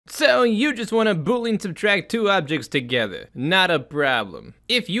So you just want to Boolean subtract two objects together. Not a problem.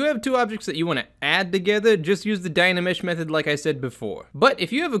 If you have two objects that you want to add together, just use the Dynamesh method like I said before. But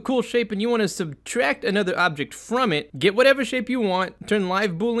if you have a cool shape and you want to subtract another object from it, get whatever shape you want, turn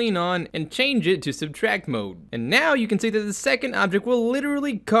live Boolean on, and change it to subtract mode. And now you can see that the second object will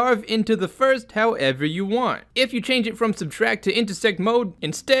literally carve into the first however you want. If you change it from subtract to intersect mode,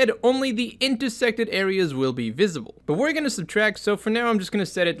 instead only the intersected areas will be visible. But we're going to subtract, so for now I'm just going to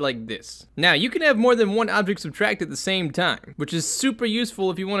set it like this. Now you can have more than one object subtract at the same time, which is super useful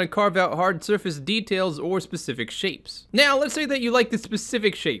if you want to carve out hard surface details or specific shapes. Now let's say that you like this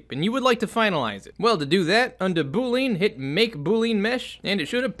specific shape and you would like to finalize it. Well, to do that, under Boolean, hit make Boolean mesh and it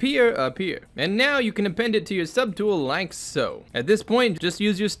should appear up here. And now you can append it to your subtool like so. At this point, just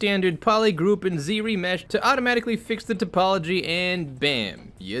use your standard poly group and ZRemesh to automatically fix the topology and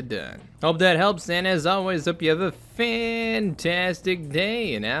bam, you're done. Hope that helps, and as always, hope you have a fantastic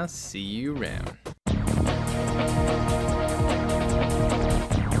day, and I'll see you around.